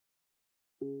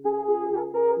They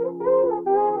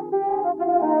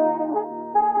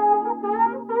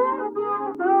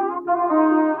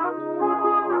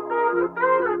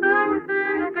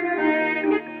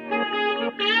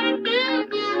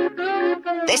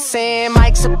saying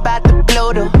Mike's about to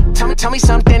blow though. Tell me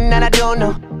something that I don't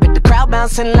know. With the crowd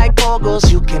bouncing like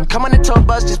bogles. You can come on the tour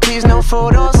bus, just please no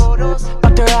photos.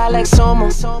 Fuck the ride like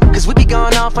Somo, cause we be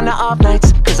going off on the off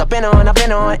nights. Cause I've been on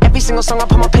every single song I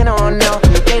put my pen on. No,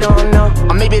 they don't know,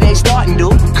 or maybe they starting to.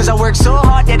 Cause I work so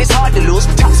hard that it's hard to lose.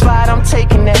 Top spot, I'm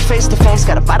taking that face to face.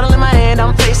 Got a bottle in my hand,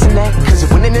 I'm facing that. Cause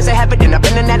if winning is a habit, then I've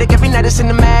been an addict. Every night it's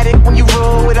cinematic when you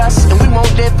roll with us. And we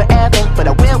won't live forever, but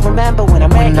I will remember when I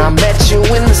met you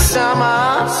in the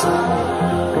summer.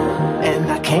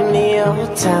 And I came to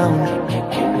your town.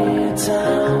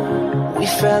 We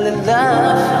fell in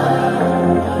love,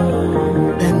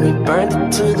 then we burned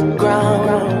it to the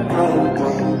ground.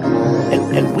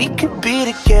 And we could be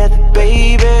together,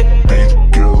 baby,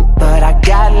 but I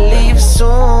gotta leave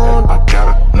soon.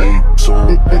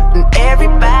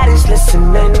 Everybody's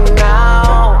listening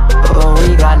now, but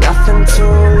we got nothing to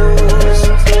lose.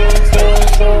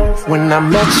 When I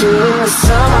met you in the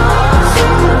summer,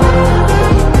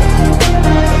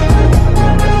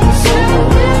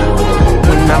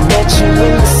 I met you in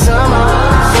the summer.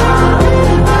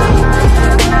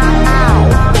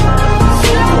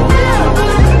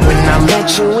 When I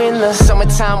met you in the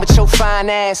summertime with your fine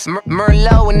ass,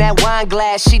 Merlot in that wine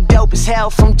glass. She dope as hell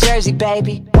from Jersey,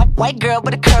 baby. White girl,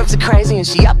 but the curves are crazy. And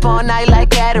she up all night like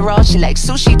Adderall. She like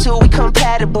sushi too, we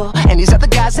compatible. And these other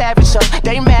guys average, so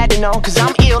they mad to know. Cause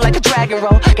I'm ill like a dragon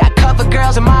roll. Got cover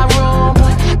girls in my room,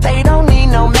 but they don't need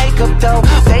no makeup though.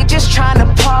 They just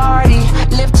tryna party,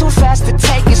 live too fast to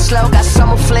take it slow. Got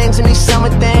summer flings and these summer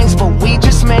things, but we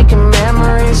just making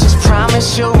memories. Just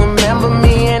promise you'll remember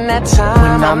me in that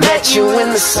time when I met you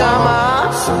in the summer.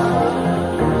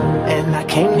 And I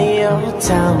came to your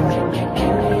town.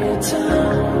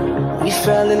 We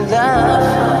fell in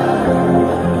love,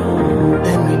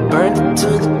 then we burned it to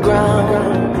the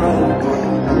ground.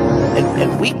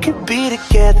 And we could be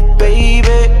together, baby,